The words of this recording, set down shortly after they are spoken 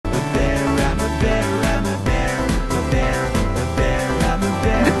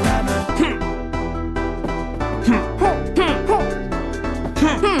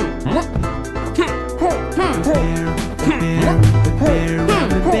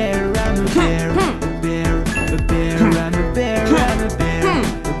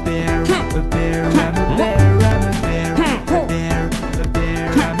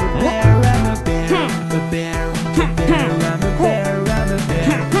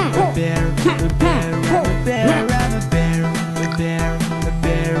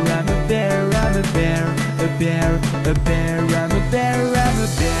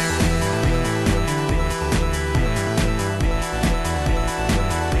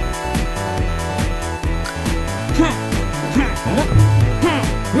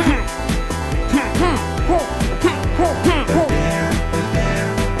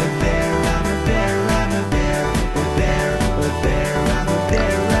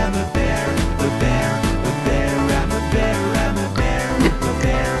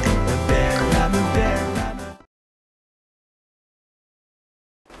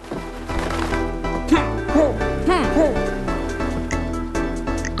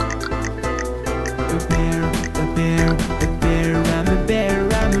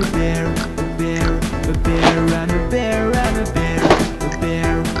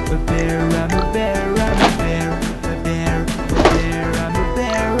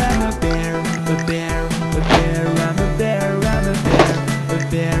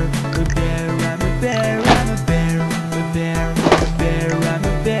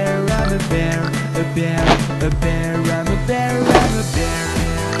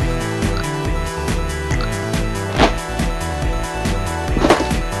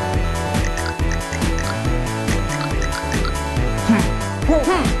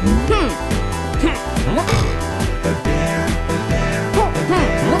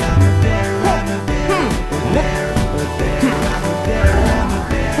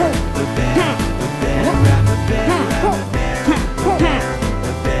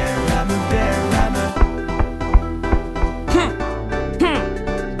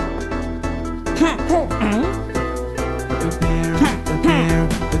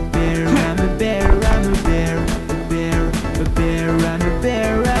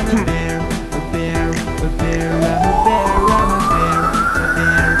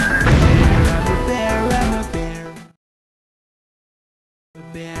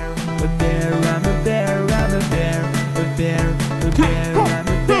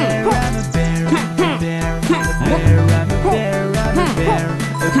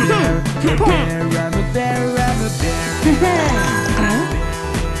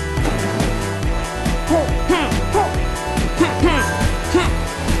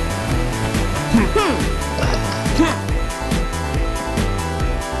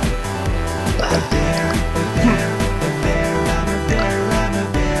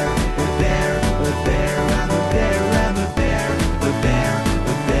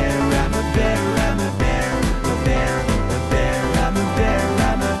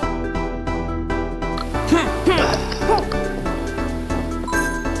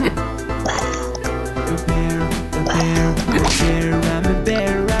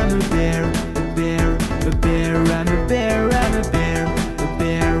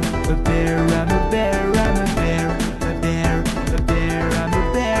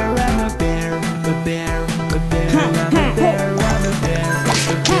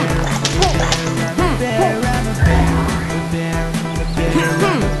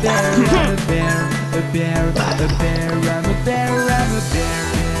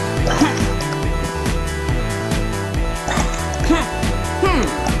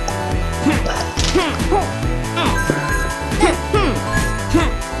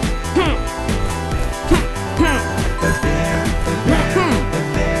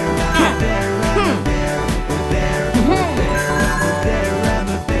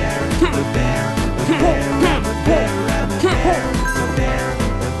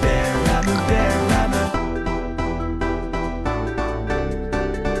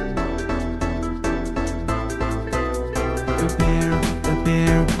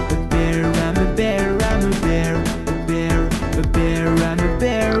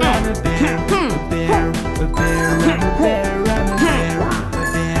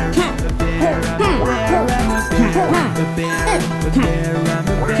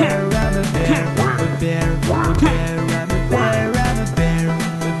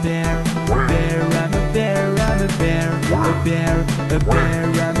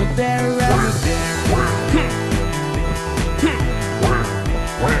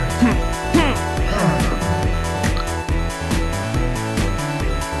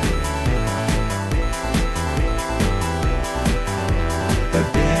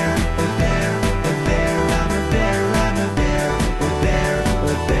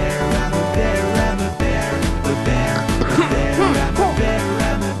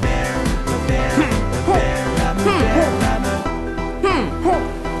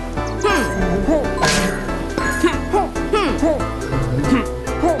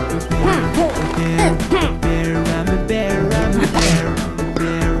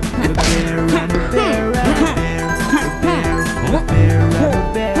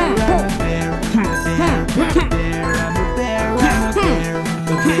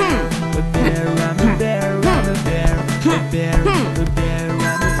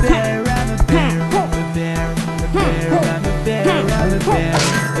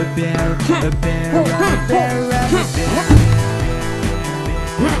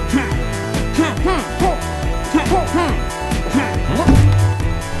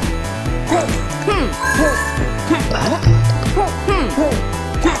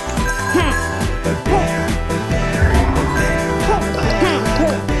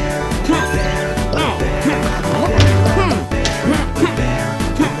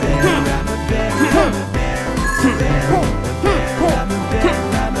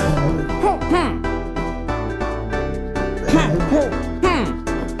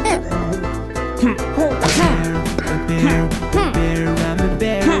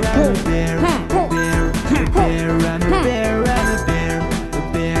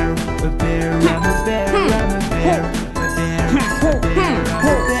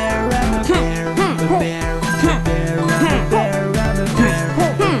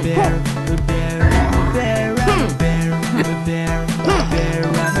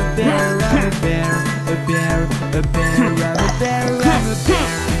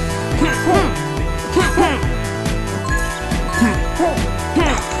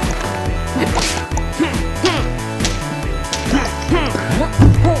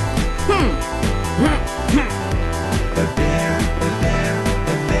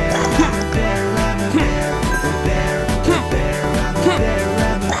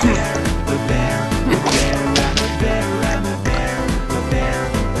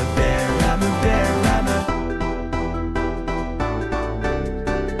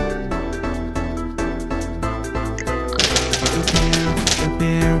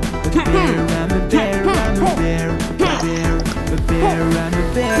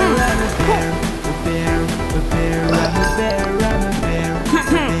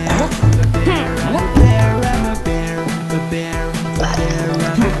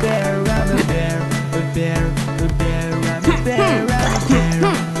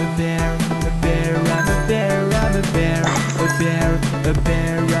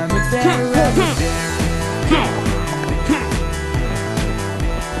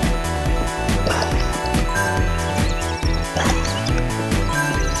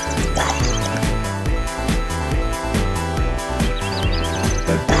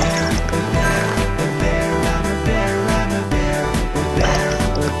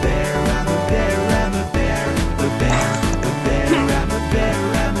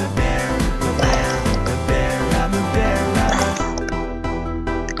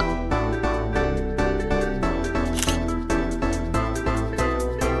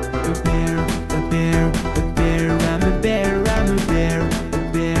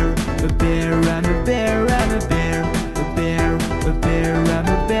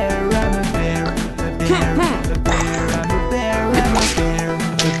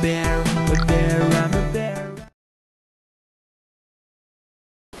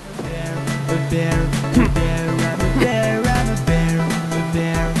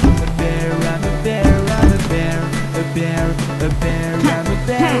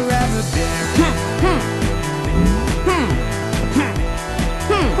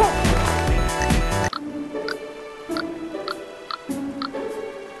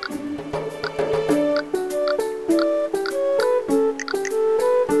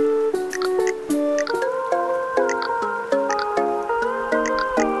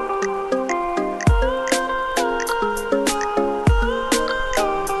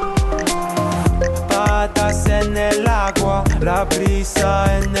En el agua, la brisa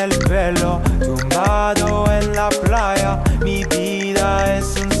en el pelo, tumbado en la playa, mi vida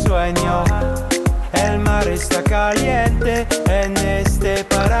es un sueño. El mar está caliente en este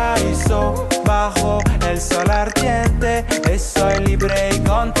paraíso, bajo el sol ardiente, estoy libre y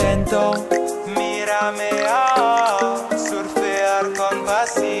contento. Mírame surfear con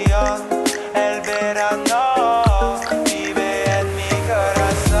pasión, el verano vive en mi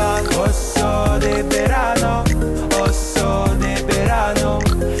corazón. Oso de verano,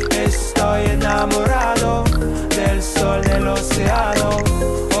 estoy enamorado del sol del océano.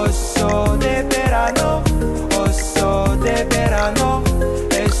 Oso de verano,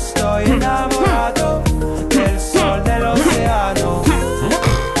 estoy enamorado del sol del océano.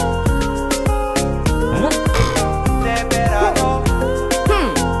 De verano,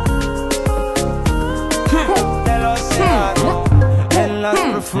 del océano. En las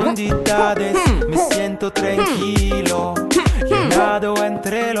profundidades me siento tranquilo, llenado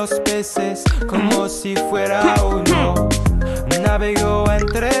entre los peces como si fuera uno. Navego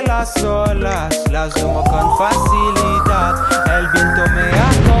entre las olas, las tomo con facilidad. El viento me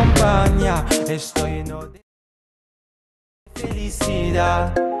acompaña, estoy lleno de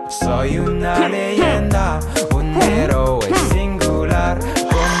felicidad. Soy una leyenda, un héroe singular,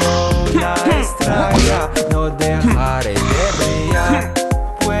 como una estrella, no dejaré de brillar.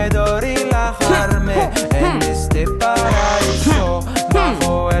 Puedo relajarme en este paraíso,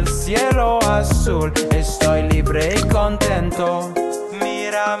 bajo el cielo azul, estoy libre y contento.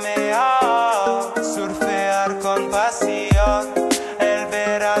 Mírame surfear con pasión, el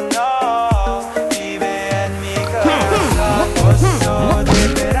verano vive en mi corazón. Oso de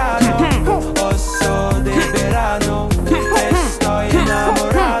verano, estoy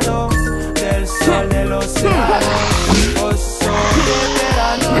enamorado del sol del océano. Oso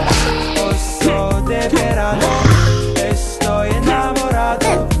de verano, estoy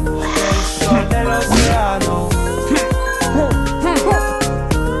enamorado del sol del océano.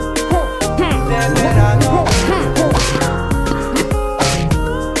 De verano,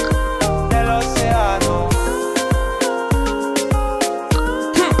 del océano.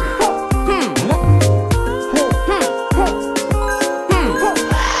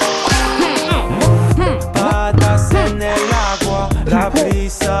 Patas en el agua, la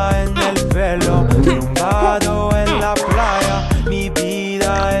brisa en el pelo, tumbado en la playa, mi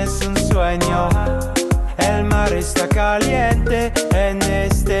vida es un sueño. El mar está caliente en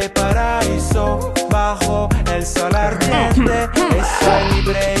este paraíso, bajo el sol ardiente, estoy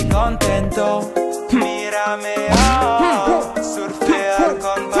libre y contento. Mírame surfear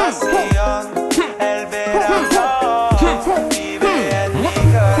con pasión, el verano vive en mi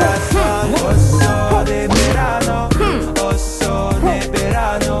corazón. Oso de verano,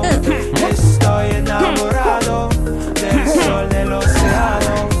 estoy enamorado del sol del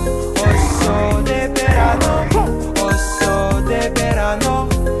océano. Oso de verano,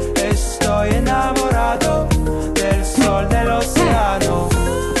 estoy enamorado del sol del océano.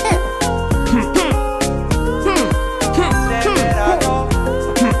 De verano,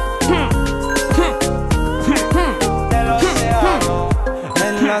 del océano.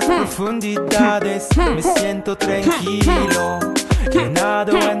 En las profundidades me siento tranquilo,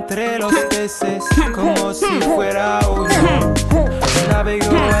 llenado entre los peces como si fuera uno.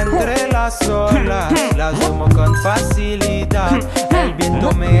 Navego entre las olas, las tomo con facilidad. El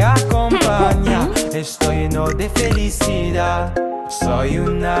viento me acompaña, estoy lleno de felicidad. Soy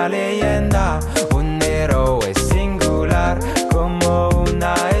una leyenda, un héroe singular, como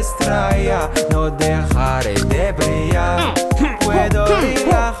una estrella, no dejaré de brillar. Puedo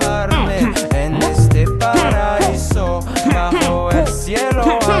relajarme en este paraíso, bajo el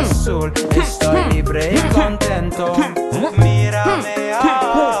cielo azul, estoy libre y contento. Mírame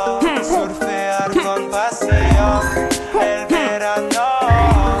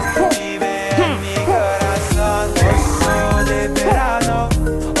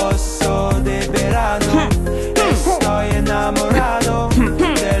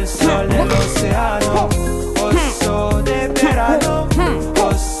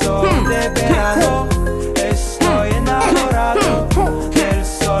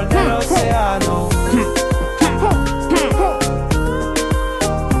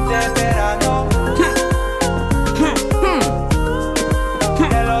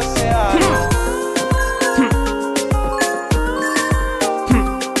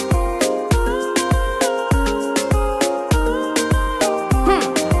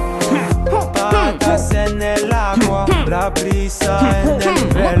la brisa en el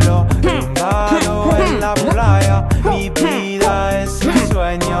pelo, tumbado en la playa. Mi vida es un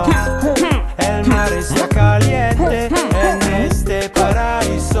sueño. El mar está caliente en este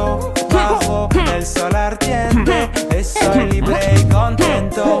paraíso. Bajo el sol ardiente estoy libre y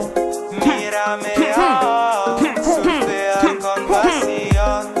contento. Mírame surfear con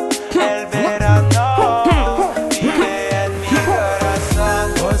pasión. El verano vive en mi corazón.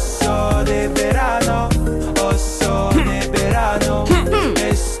 Oso de verano, oso de verano.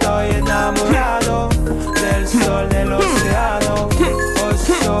 Estoy enamorado del sol del océano.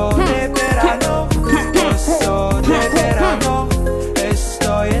 Oso de verano, oso de verano.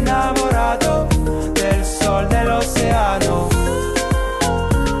 Estoy enamorado del sol del océano.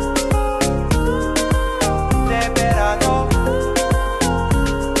 De verano,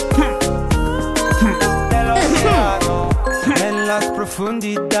 del océano. En las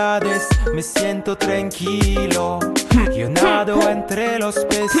profundidades me siento tranquilo. Yo nado entre los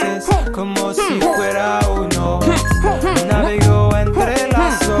peces como si fuera uno. Navego entre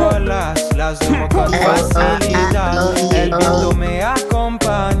las olas, las tomo con facilidad. El viento me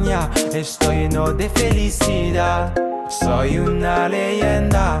acompaña, estoy lleno de felicidad. Soy una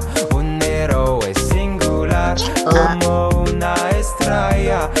leyenda, un héroe singular. Como una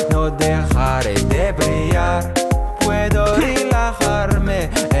estrella, no dejaré de brillar. Puedo relajarme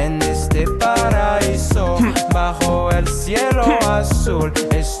en este paraíso. Bajo el cielo azul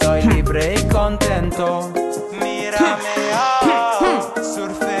estoy libre y contento. Mírame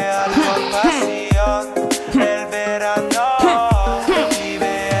surfear con pasión. El verano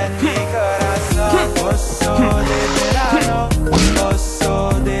vive en mi corazón. Oso de verano, oso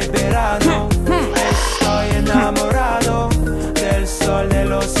de verano. Estoy enamorado del sol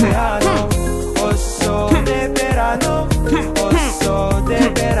del océano. Oso de verano, oso de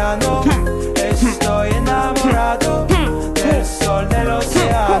verano. Estoy enamorado del sol del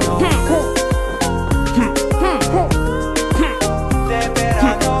océano. De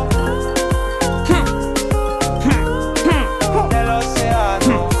verano, del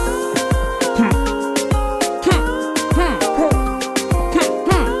océano.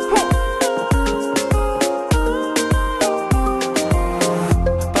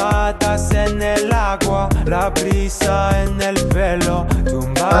 Patas en el agua, la brisa en el pelo,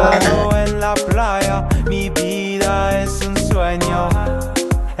 tumbado en la playa. Mi vida es un sueño.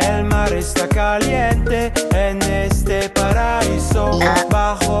 El mar está caliente en este paraíso.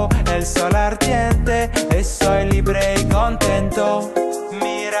 Bajo el sol ardiente estoy libre y contento.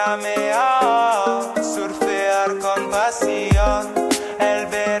 Mírame surfear con pasión. El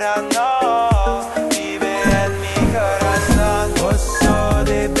verano vive en mi corazón. Oso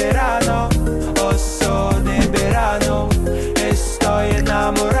de verano, oso de verano. Estoy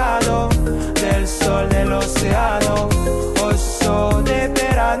enamorado del sol del océano. Oso de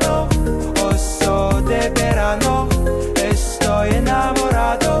verano, oso de verano. Estoy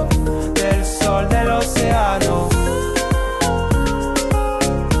enamorado del sol del océano.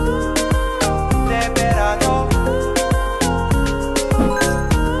 De verano,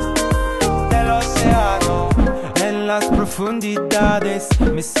 del océano. En las profundidades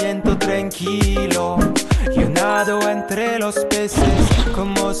me siento tranquilo. Yo nado entre los peces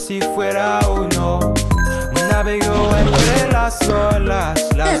como si fuera uno. Navego entre las olas,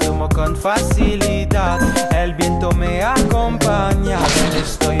 las tomo con facilidad. El viento me acompaña,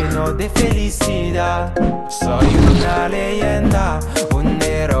 estoy lleno de felicidad. Soy una leyenda, un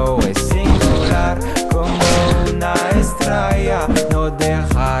héroe singular. Como una estrella, no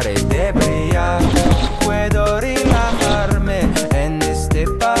dejaré de brillar. Puedo relajarme en este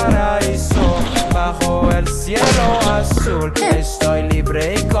paraíso. Bajo el cielo azul estoy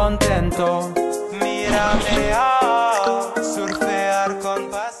libre y contento. Mírame surfear con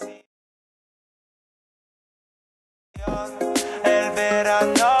pasión. El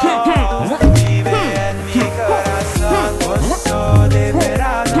verano vive en mi corazón. Oso de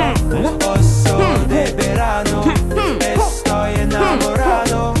verano, oso de verano. Estoy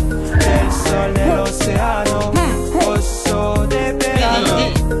enamorado del sol del océano. Oso de verano,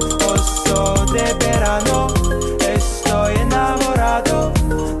 oso de verano. Estoy enamorado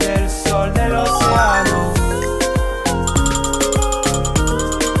del sol del océano.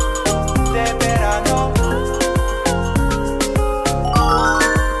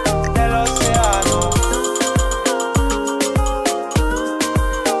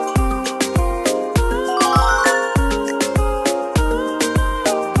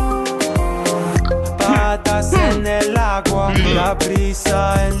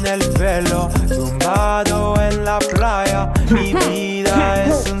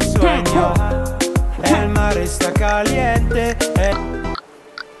 caliente.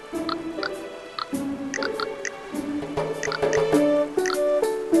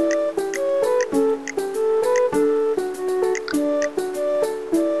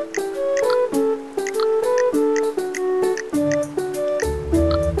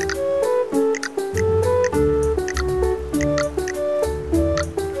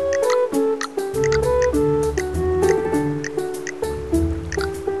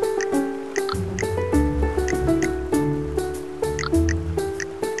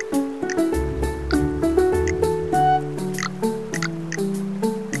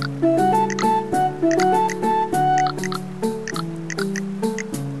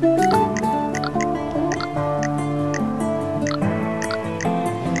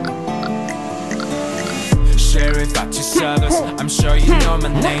 Sheriff at your service, I'm sure you know my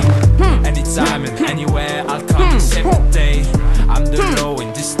name. Anytime and anywhere, I'll come and save the day. I'm the law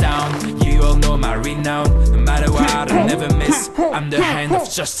in this town, you all know my renown. No matter what, I'll never miss, I'm the hand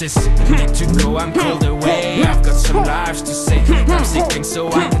of justice. Need to go, I'm called away. I've got some lives to save, I'm seeking so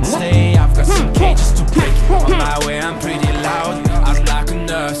I can stay. I've got some cages to break, on my way I'm pretty loud. I'm like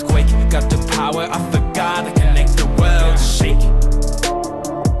an earthquake, got the power of the God that can make the world shake.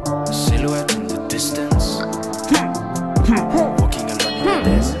 Silhouette in the distance, walking alone in the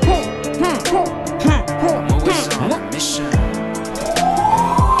desert. I'm always on a mission,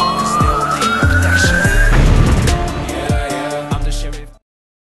 cause they all need my protection. Yeah, yeah, I'm the sheriff.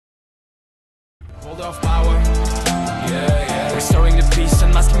 Hold off power. Yeah, yeah, restoring the peace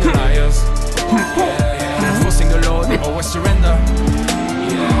and masking the liars. Yeah, yeah, enforcing the law, they always surrender.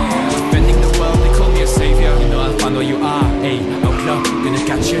 Yeah, yeah, defending the world, they call me a savior. You know I'll find where you are, hey, outlaw, gonna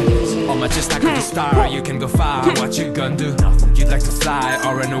catch you. On my just like a star, you can go far, what you gonna do? You'd like to fly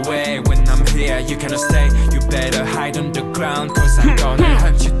or run away, when I'm here you cannot stay. You better hide underground, cause I'm gonna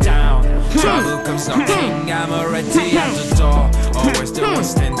hunt you down. Trouble comes knocking, I'm already at the door. Always the one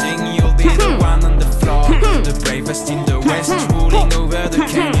standing, you'll be the one on the floor. The bravest in the west, ruling over the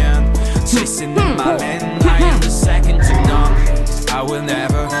canyon. Chasing in my land, I am the second to none. I'll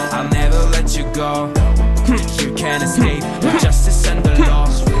never let you go. You can't escape the justice and the law.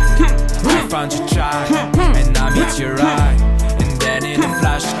 I found your tribe, and I meet your eye. And then in a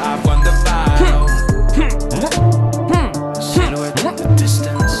flash, I've won the battle. Silhouette in the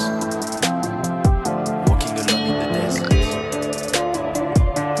distance, walking alone in the desert.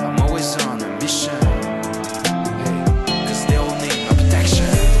 I'm always on a mission, cause they all need my protection.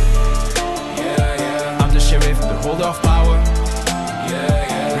 Yeah, yeah, I'm the sheriff, the hold off power. Yeah,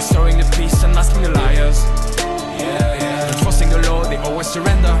 yeah, restoring the peace and masking the liars. Yeah, yeah, enforcing the law, they always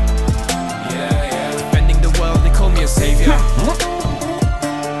surrender. Yeah, yeah, defending the world, they call me a savior.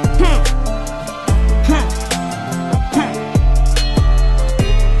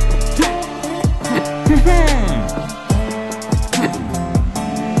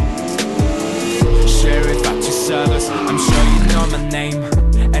 Sheriff at your service, I'm sure you know my name.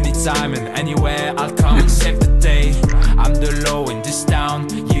 Anytime and anywhere, I'll come and save the day. I'm the law in this town,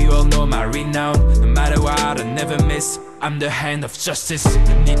 you all know my renown. No matter what, I never miss, I'm the hand of justice.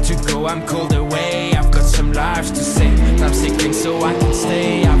 Need to go, I'm called away. I've got some lives to save, I'm seeking so I can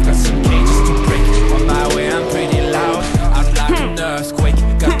stay. I've got some cages to break, on my way I'm pretty loud. I'm like an earthquake,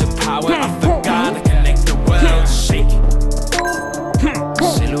 got the power of the God that can make the world shake.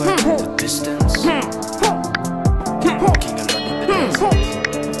 Silhouette in the distance, walking alone in the desert.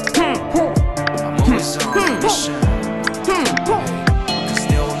 I'm always on a mission, cause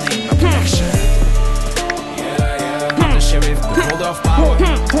they all need my protection. Yeah, yeah, I'm the sheriff, the hold off power.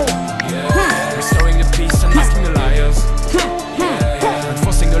 Yeah, restoring the peace and masking the liars. Yeah, yeah,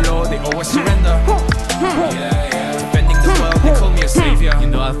 enforcing the law, they always surrender. Yeah, yeah, defending the world, they call me a savior. You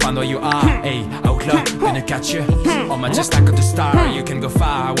know I'll find where you are, hey, outlaw, gonna catch you. On my just like a star, you can go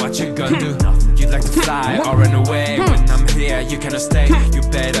far, what you gonna do? You'd like to fly or run away, when I'm here you cannot stay. You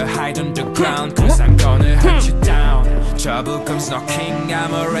better hide underground, cause I'm gonna hunt you down. Trouble comes knocking,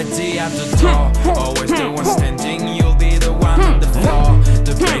 I'm already at the door. Always the one standing, you'll be the one on the floor.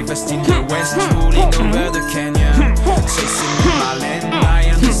 The bravest in the west, ruling over the canyon. Chasing in my land, I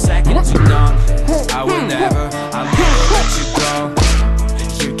am the second to none. I'll never let you go.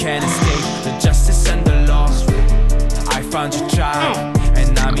 You can't escape the justice and the law. I found your tribe,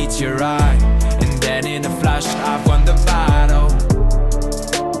 and I meet your eye. And then in a flash, I've won the battle.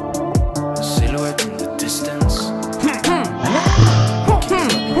 Silhouette in the distance,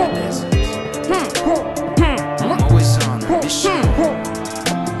 walking alone in the desert. I'm always on a mission,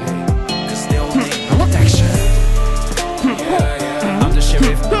 cause they all need my protection. Yeah, yeah, I'm the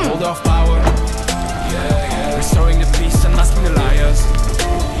sheriff, hold off power. Yeah, yeah, restoring the peace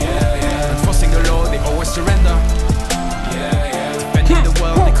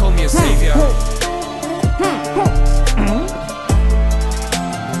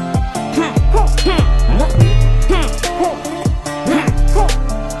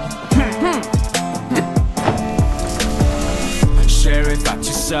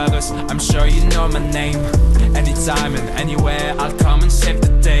circus, I'm sure you know my name. Anytime and anywhere, I'll come and save the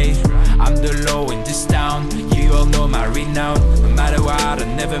day. I'm the law in this town, you all know my renown. No matter what, I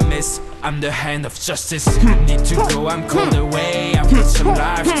never miss, I'm the hand of justice. Need to go, I'm called away. I've got some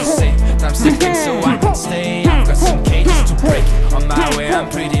lives to say. Time's ticking so I can stay. I've got some cages to break. On my way, I'm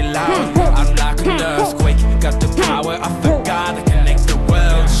pretty loud. I'm like an earthquake. Got the power of a god that can make the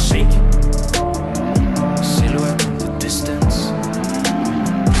world shake. Silhouette in the distance,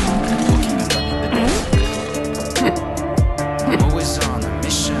 walking along in the desert. I'm always on a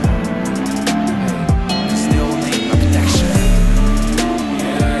mission. Cause they all need my protection.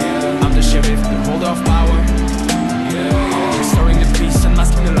 I'm the sheriff, the holder of power. Restoring the peace and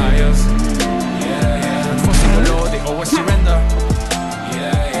masking the liars. Enforcing the law, they always surrender.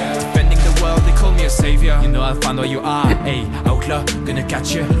 Defending the world, they call me a savior. You know I'll find where you are, ayy. Outlaw, gonna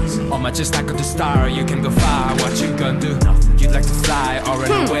catch you. On my just like of the star, you can go far. What you gonna do? You'd like to fly or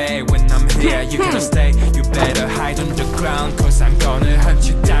run away. When I'm here, you gonna stay. You better hide underground, cause I'm gonna hunt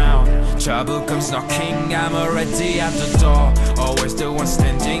you down. Trouble comes knocking, I'm already at the door. Always the one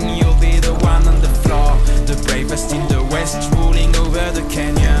standing, you'll be the one on the floor. The bravest in the west, ruling over the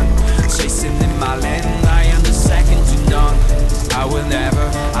canyon. Chasing in my land, I am the second to none. I'll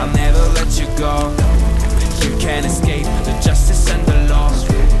never let you go. You can't escape the justice and the law.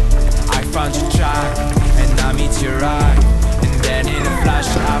 I found your track, and I meet your eye. And then in a flash,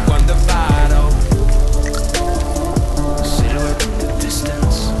 I've won the battle. Silhouette in the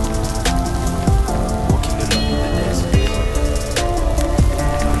distance, walking along in the desert.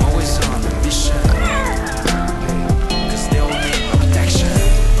 I'm always on a mission, cause they all need my protection.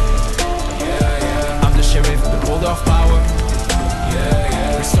 I'm the sheriff, the holder of power.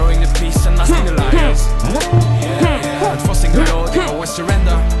 Restoring the peace and masking the liars. Enforcing the law, they always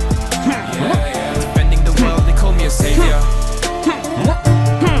surrender. Defending the world, they call me a savior.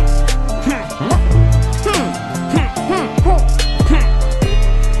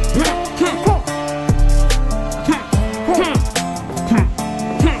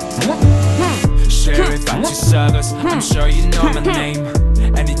 Sheriff at your service, I'm sure you know my name.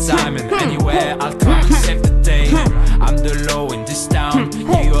 Anytime and anywhere, I'll come and save the day. I'm the law in this town,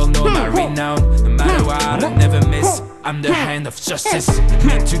 you all know my renown. No matter what, I never miss, I'm the hand of justice.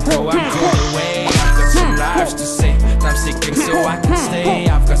 Need to go, I'm called away. I've got some lives to say. Time's ticking so I can stay.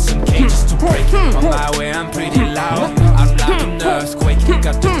 I've got some cages to break. On my way, I'm pretty loud. I'm like an earthquake.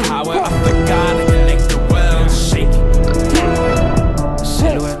 Got the power of the god that can make the world shake.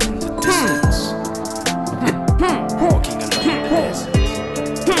 Silhouette in the distance, walking along in the desert.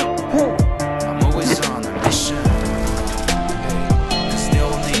 I'm always on a mission, cause they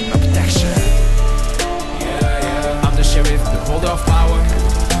all need my protection. I'm the sheriff, the holder of power.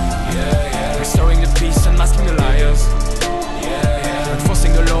 Restoring the peace and masking the liars.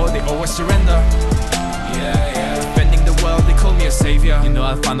 Enforcing the law, they always surrender. Defending the world, they call me a savior. You know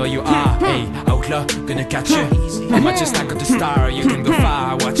I'll find where you are, hey. Outlaw, gonna catch you. On my just like of the star, you can go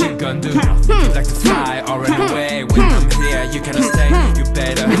far. What you gonna do? You'd like to fly or run away. When I'm here, you cannot stay. You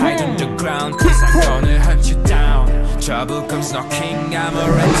better hide underground, cause I'm gonna hunt you down. Trouble comes knocking, I'm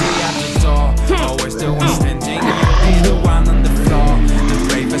already at the door. Always the one standing, you'll be the one on the floor. The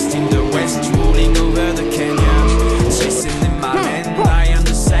bravest in the west, ruling over the canyon. Chasing in my land, I am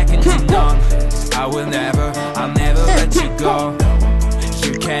the second to none. I'll never let you go.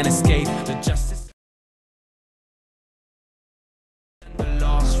 You can't escape the justice and the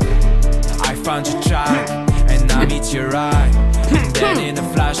law. I found your track, and I meet your eye. And then in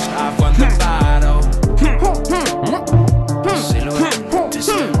a flash, I've won the battle. Silhouette in the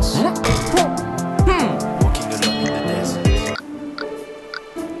distance, walking along in the desert.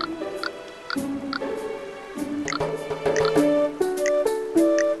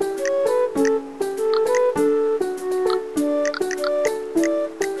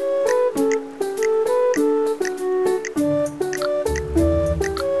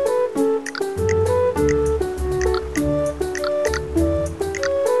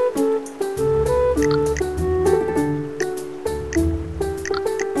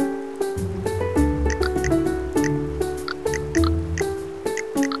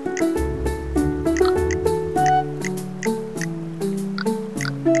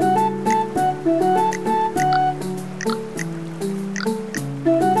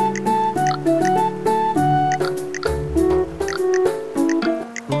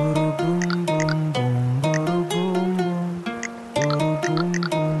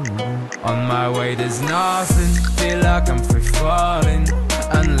 On my way there's nothing, feel like I'm free falling.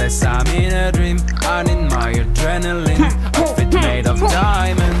 Unless I'm in a dream, I need my adrenaline. Outfit made of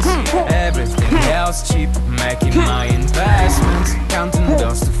diamonds, everything else cheap. Making my investments, counting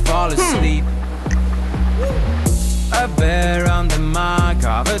bills to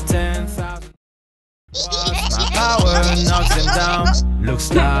My power knocks them down.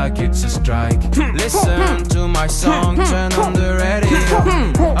 Looks like it's a strike. Listen to my song, turn on the radio.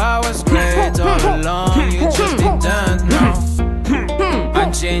 I was great all along, you just didn't know.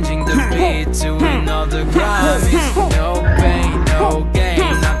 I'm changing the beat to another Grammys. No pain, no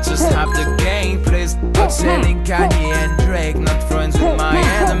gain, not just half the game. Please, not selling Kanye and Drake, not friends with my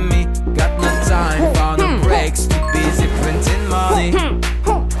enemy. Got no time for no breaks, too busy printing money.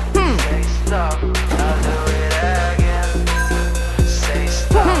 Say stop, I'll do it again. Say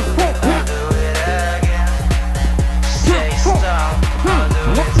stop, I'll do it again. Say stop, I'll do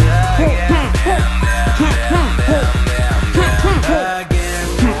it again.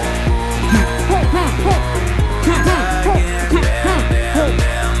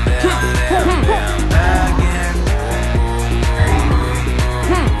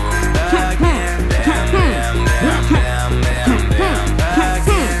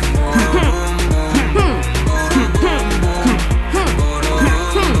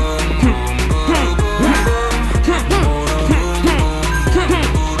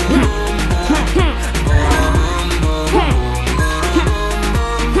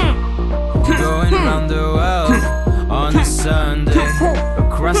 Sunday,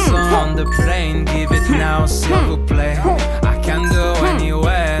 across on the plane, give it now, s'il vous plaît. I can go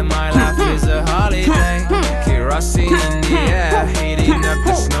anywhere, my life is a holiday. Kerosene in the air, heating up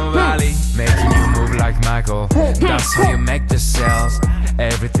the snow valley. Making you move like Michael, that's how you make the sales.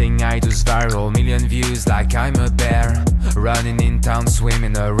 Everything I do's viral, million views like I'm a bear. Running in town,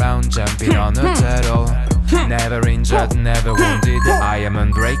 swimming around, jumping on a turtle. Never injured, never wounded, I am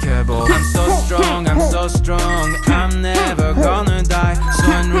unbreakable. I'm so strong, I'm so strong, I'm never gonna die.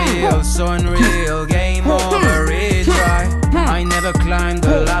 So unreal, game over, retry. I never climbed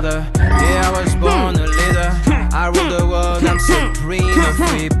the ladder, yeah, I was born a leader. I rule the world, I'm supreme, a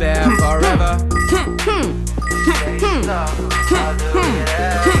free bear forever. Say stop, I'll do it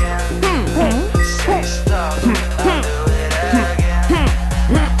again. Say stop, I'll do it again.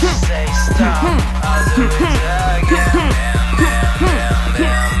 Say stop, I'll do it again. Bam,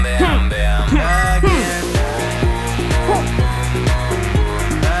 bam, bam, bam, bam, again.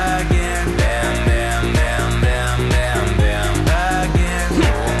 Again, bam, bam, bam, bam, bam, bam, again.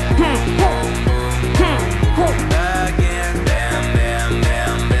 Again, bam, bam,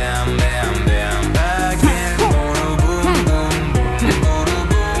 bam, bam, bam, bam, again.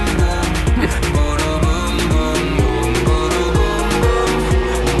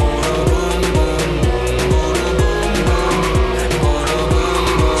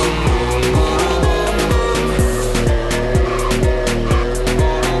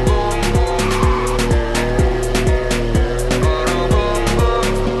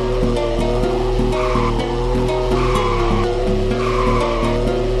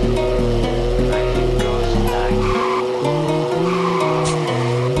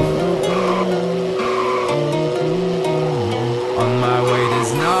 On my way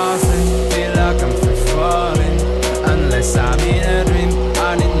there's nothing, feel like I'm free falling. Unless I'm in a dream,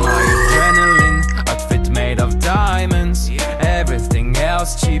 I need my adrenaline. Outfit made of diamonds, everything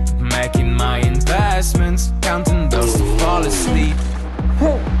else cheap. Making my investments, counting bills to fall asleep.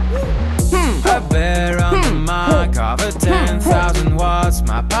 A bear on the mic, cover 10,000 watts.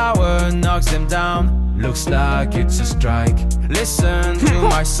 My power knocks them down. Looks like it's a strike. Listen to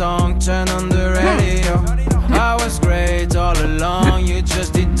my song, turn on the radio. I was great all along, you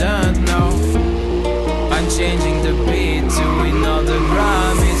just didn't know. I'm changing the beat to another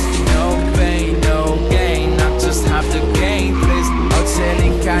Grammys. No pain, no gain, not just half the game. Please,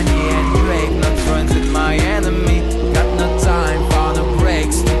 outselling Kanye and Drake, not friends with my enemy. Got no time for no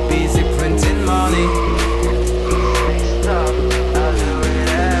breaks, too busy printing money. Say stop, I'll do it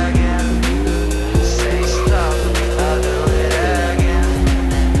again. Say stop, I'll do it again.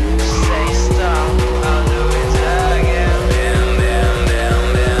 Say stop, I'll do it again. Bam, bam, bam,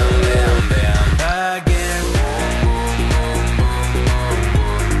 bam, bam, bam, again.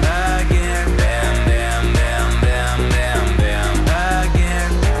 Again, bam, bam, bam, bam, bam, bam,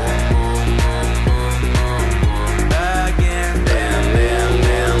 again. Again, bam, bam,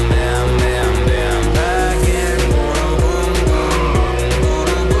 bam, bam, bam, bam, again.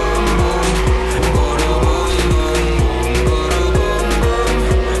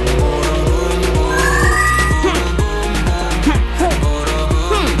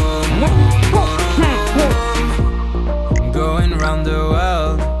 Going round the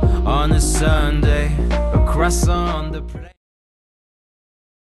world on a Sunday, across on the plane.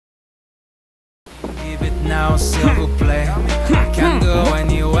 Give it now, s'il vous plaît. I can go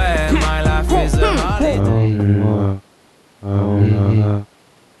anywhere, my life is a holiday.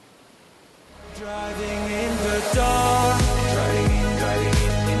 Driving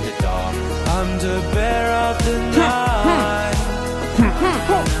the bear of the night.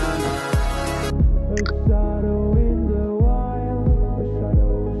 A shadow in the wild, a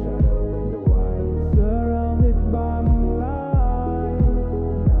shadow in the wild, surrounded by moonlight.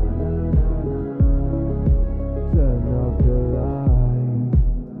 Turn off the light.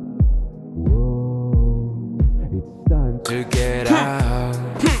 Whoa, it's time to get out.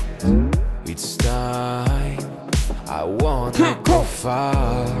 It's time. I wanna go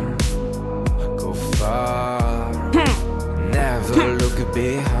far, go far. Never look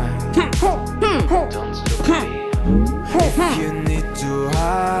behind. Don't look behind. If you need to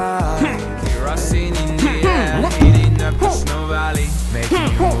hide, kerosene in the air, heating up the snow valley, making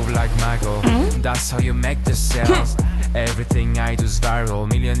you move like Michael. That's how you make the sales. Everything I do's viral,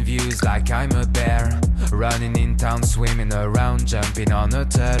 million views like I'm a bear. Running in town, swimming around, jumping on a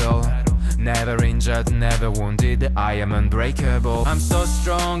turtle. Never injured, never wounded, I am unbreakable. I'm so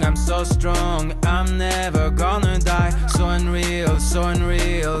strong, I'm so strong, I'm never gonna die. So unreal,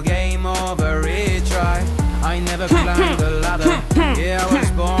 game over, retry. I never climbed the ladder, yeah, I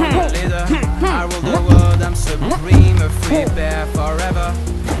was born a leader. I rule the world, I'm supreme, a free bear forever.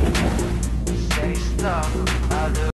 Stay stuck.